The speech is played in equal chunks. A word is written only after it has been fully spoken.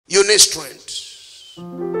You need strength.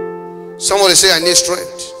 Somebody say, I need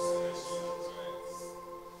strength.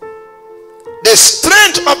 The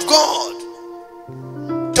strength of God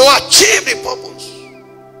to achieve the purpose.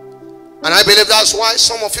 And I believe that's why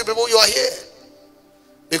some of you people, you are here.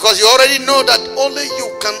 Because you already know that only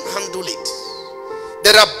you can handle it.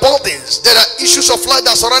 There are burdens, there are issues of life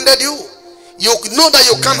that surrounded you. You know that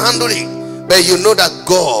you can't handle it. But you know that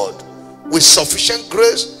God, with sufficient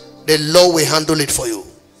grace, the Lord will handle it for you.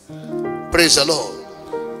 Praise the Lord.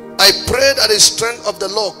 I pray that the strength of the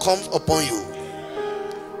Lord comes upon you.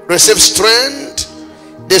 Receive strength.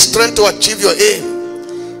 The strength to achieve your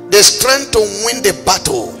aim. The strength to win the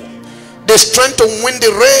battle. The strength to win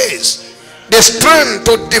the race. The strength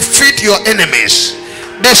to defeat your enemies.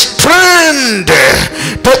 The strength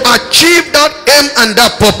to achieve that aim and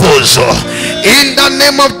that purpose. In the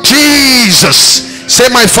name of Jesus. Say,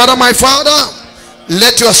 my Father,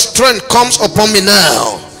 let your strength comes upon me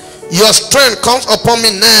now. Your strength comes upon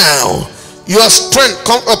me now. Your strength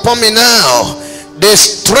comes upon me now. The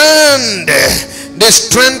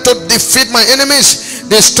strength to defeat my enemies.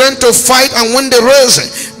 The strength to fight and win the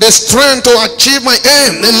race. The strength to achieve my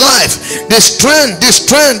aim in life. The strength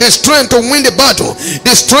to win the battle.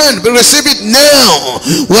 The strength, receive it now.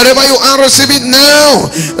 Wherever you are, receive it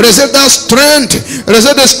now. Receive that strength.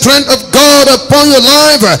 Receive the strength of God upon your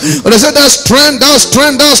life. Receive that strength to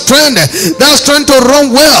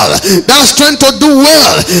run well. That strength to do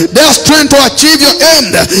well. That strength to achieve your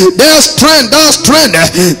end. That strength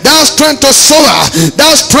to soar.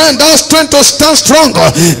 That strength to stand strong.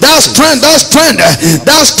 That strength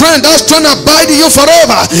abide in you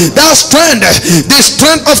forever. That strength, the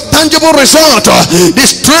strength of tangible result. The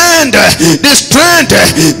strength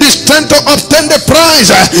to obtain the prize.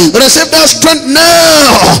 Receive that strength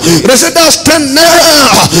now. Receive that strength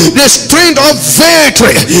now. The strength of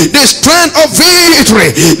victory. The strength of victory.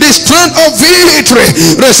 The strength of victory.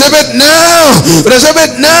 Receive it now. Receive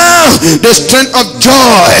it now. The strength of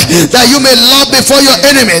joy, that you may love before your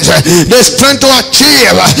enemies. The strength to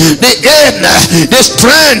achieve the end. The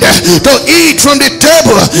strength to eat from the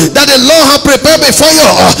table that the Lord has prepared before you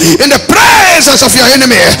in the presence of your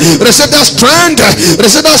enemy. Receive that strength.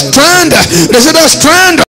 Receive that strength. Receive that strength.